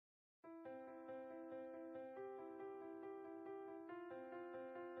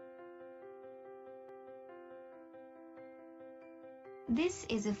This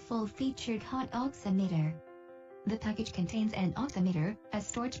is a full-featured hot oximeter. The package contains an oximeter, a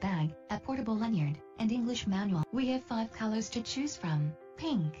storage bag, a portable lanyard, and English manual. We have 5 colors to choose from: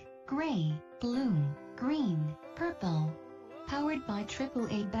 pink, gray, blue, green, purple. Powered by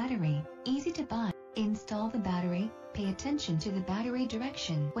AAA battery, easy to buy. Install the battery, pay attention to the battery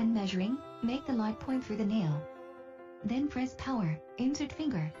direction. When measuring, make the light point through the nail. Then press power, insert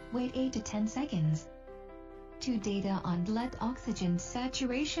finger, wait 8 to 10 seconds. 2 data on blood oxygen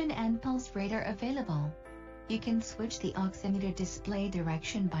saturation and pulse rate are available. You can switch the oximeter display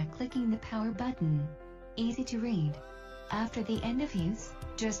direction by clicking the power button. Easy to read. After the end of use,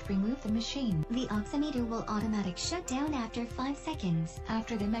 just remove the machine. The oximeter will automatic shut down after 5 seconds.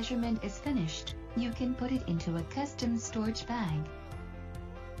 After the measurement is finished, you can put it into a custom storage bag.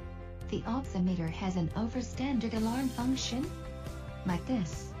 The oximeter has an overstandard alarm function, like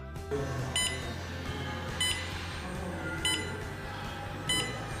this.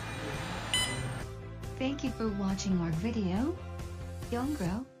 Thank you for watching our video.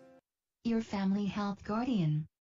 Yongrow, your family health guardian.